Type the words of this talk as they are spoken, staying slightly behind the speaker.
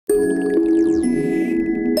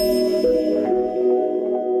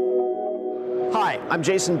Hi, I'm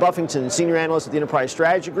Jason Buffington, Senior Analyst at the Enterprise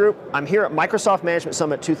Strategy Group. I'm here at Microsoft Management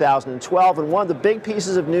Summit 2012, and one of the big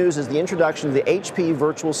pieces of news is the introduction of the HP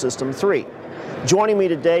Virtual System 3. Joining me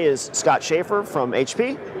today is Scott Schaffer from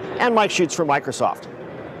HP and Mike Schutz from Microsoft.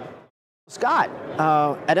 Scott,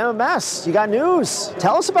 at MMS, you got news.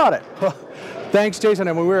 Tell us about it. Thanks, Jason.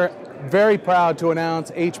 And we're very proud to announce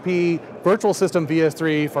HP Virtual System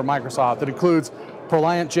VS3 for Microsoft. It includes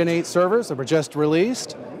ProLiant Gen 8 servers that were just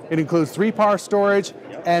released. It includes 3-PAR storage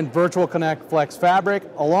and Virtual Connect Flex Fabric,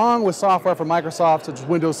 along with software from Microsoft such as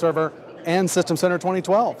Windows Server and System Center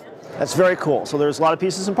 2012. That's very cool. So there's a lot of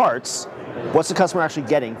pieces and parts. What's the customer actually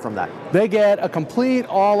getting from that? They get a complete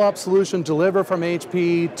all-up solution delivered from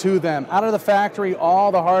HP to them. Out of the factory,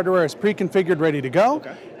 all the hardware is pre-configured, ready to go.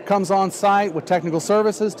 Okay. Comes on site with technical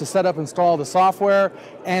services to set up and install the software,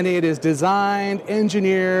 and it is designed,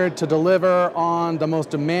 engineered to deliver on the most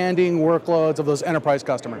demanding workloads of those enterprise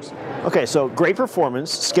customers. Okay, so great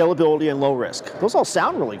performance, scalability, and low risk. Those all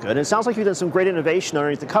sound really good, and it sounds like you've done some great innovation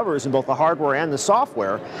underneath the covers in both the hardware and the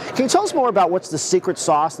software. Can you tell us more about what's the secret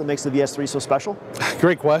sauce that makes the VS3 so special?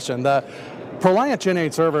 Great question. The ProLiant Gen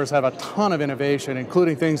 8 servers have a ton of innovation,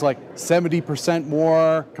 including things like 70%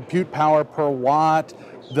 more compute power per watt,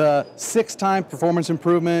 the 6-time performance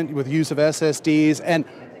improvement with use of SSDs, and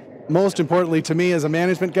most importantly to me as a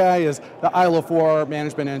management guy is the ILO4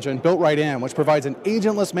 management engine built right in, which provides an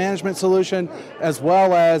agentless management solution as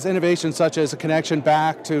well as innovations such as a connection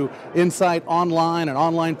back to Insight Online, an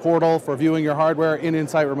online portal for viewing your hardware in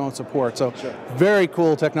Insight remote support. So very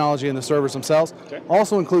cool technology in the servers themselves. Okay.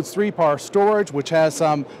 Also includes 3-PAR storage, which has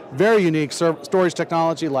some very unique storage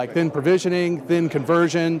technology like thin provisioning, thin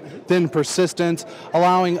conversion, thin persistence,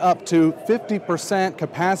 allowing up to 50%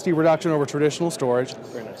 capacity reduction over traditional storage.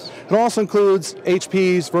 Very nice. It also includes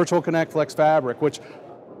HP's Virtual Connect Flex Fabric, which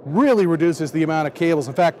really reduces the amount of cables.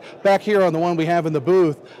 In fact, back here on the one we have in the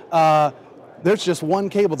booth, there's just one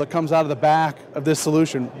cable that comes out of the back of this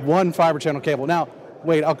solution, one fiber channel cable. Now,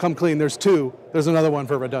 wait, I'll come clean, there's two. There's another one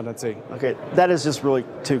for redundancy. Okay, that is just really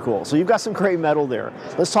too cool. So you've got some great metal there.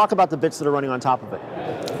 Let's talk about the bits that are running on top of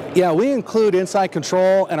it. Yeah, we include Insight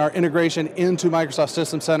Control and our integration into Microsoft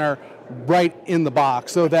System Center right in the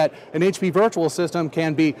box so that an HP Virtual System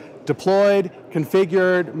can be deployed,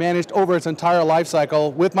 configured, managed over its entire life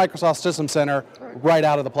cycle with Microsoft System Center right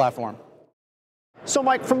out of the platform. So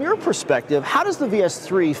Mike, from your perspective, how does the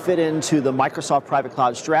VS3 fit into the Microsoft Private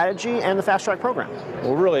Cloud strategy and the Fast Track program?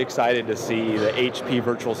 We're really excited to see the HP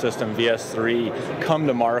Virtual System VS3 come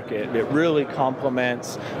to market. It really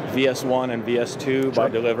complements VS1 and VS2 by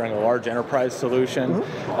delivering a large enterprise solution.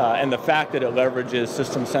 And the fact that it leverages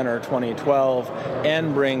System Center 2012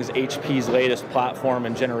 and brings HP's latest platform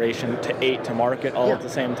and generation 8 to market all at the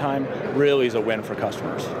same time really is a win for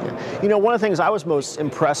customers. You know, one of the things I was most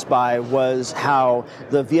impressed by was how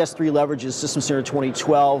the VS3 leverages System Center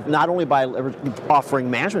 2012, not only by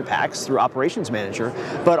offering management packs through Operations Manager,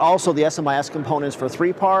 but also the SMIS components for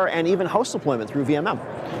 3-PAR and even host deployment through VMM.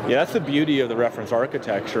 Yeah, that's the beauty of the reference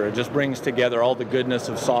architecture. It just brings together all the goodness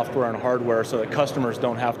of software and hardware so that customers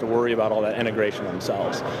don't have to worry about all that integration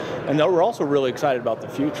themselves. And we're also really excited about the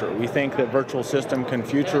future. We think that Virtual System can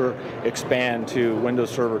future expand to Windows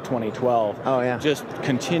Server 2012. Oh yeah. Just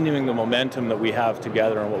continuing the momentum that we have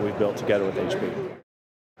together and what we've built together with HP.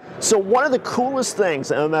 So one of the coolest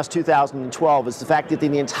things at MMS 2012 is the fact that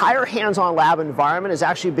the entire hands-on lab environment is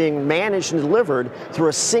actually being managed and delivered through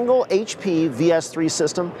a single HP VS3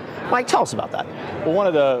 system. Mike, tell us about that. Well, one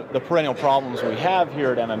of the perennial problems we have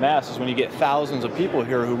here at MMS is when you get thousands of people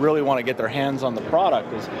here who really want to get their hands on the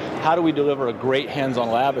product is how do we deliver a great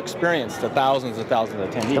hands-on lab experience to thousands and thousands of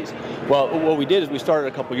attendees? Well, what we did is we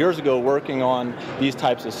started a couple years ago working on these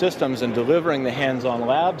types of systems and delivering the hands-on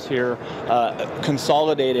labs here,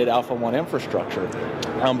 consolidated Alpha 1 infrastructure.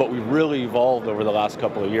 But we've really evolved over the last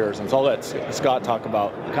couple of years, and so I'll let Scott talk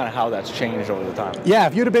about kind of how that's changed over the time. Yeah,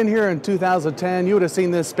 if you'd have been here in 2010, you would have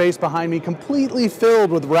seen this space behind me completely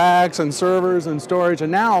filled with racks and servers and storage,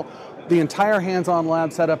 and now the entire hands-on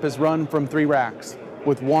lab setup is run from 3 racks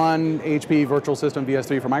with one HP Virtual System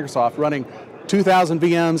VS3 from Microsoft running 2,000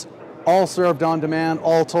 VMs, all served on demand.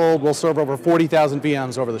 All told, we'll serve over 40,000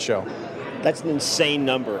 VMs over the show. That's an insane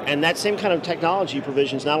number. And that same kind of technology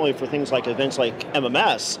provisions not only for things like events like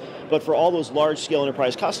MMS, but for all those large-scale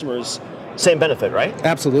enterprise customers, same benefit, right?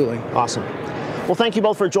 Absolutely. Awesome. Well, thank you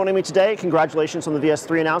both for joining me today. Congratulations on the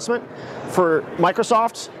VS3 announcement. For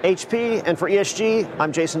Microsoft, HP, and for ESG,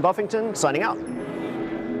 I'm Jason Buffington, signing out.